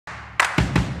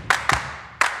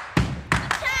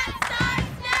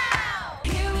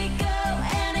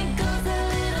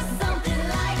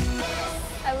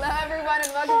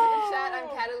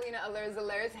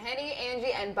Miss Henny,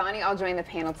 Angie, and Bonnie all joined the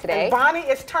panel today. And Bonnie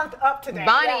is turned up today.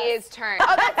 Bonnie is turned.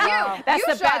 Oh,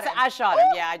 that's you. I shot him.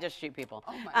 Yeah, I just shoot people.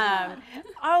 Oh, my God.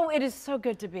 Oh, it is so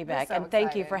good to be back, so and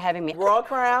thank you excited. for having me. Royal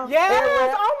crown. Yes. Hair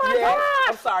wrap. Oh my yes. gosh.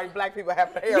 I'm sorry, black people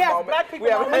have a hair Yes, moment. black people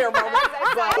we have a moment. hair moment.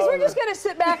 Guys, we're just gonna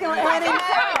sit back and let Henny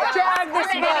drag this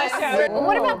bus. Well,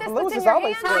 what about this Blues that's in is your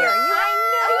always hand good. here? You I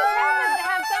know. have to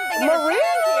have something in Maria? his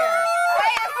hand here.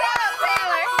 Play us out,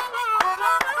 Taylor.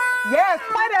 Yes,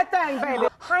 play that thing, baby.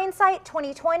 Hindsight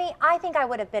 2020, I think I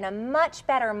would have been a much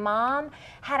better mom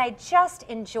had I just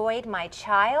enjoyed my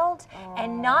child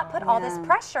and not put all this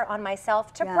pressure on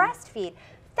myself to breastfeed.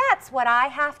 That's what I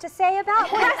have to say about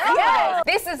breastfeeding.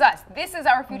 This is us. This is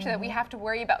our future that we have to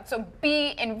worry about. So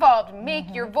be involved.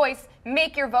 Make your voice,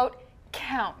 make your vote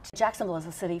count. Jacksonville is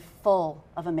a city full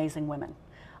of amazing women.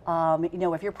 You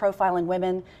know, if you're profiling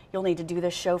women, you'll need to do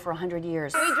this show for 100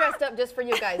 years. We dressed up just for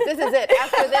you guys. This is it.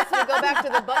 After this, we go back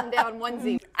to the button-down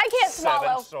onesie. I can't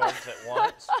swallow. 7 swords at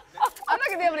once. I'm not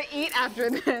going to be able to eat after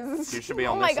this. You should be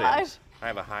on Oh this my gosh. end. I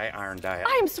have a high iron diet.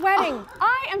 I am sweating.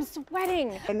 I am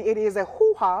sweating. And it is a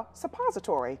hoo-ha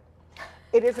suppository.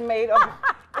 It is made of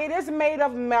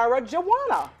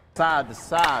marijuana. Side to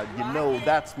side, you know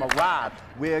that's my ride.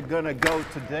 We're gonna go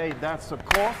today, that's a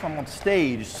course. I'm on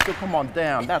stage, so come on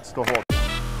down, that's the whole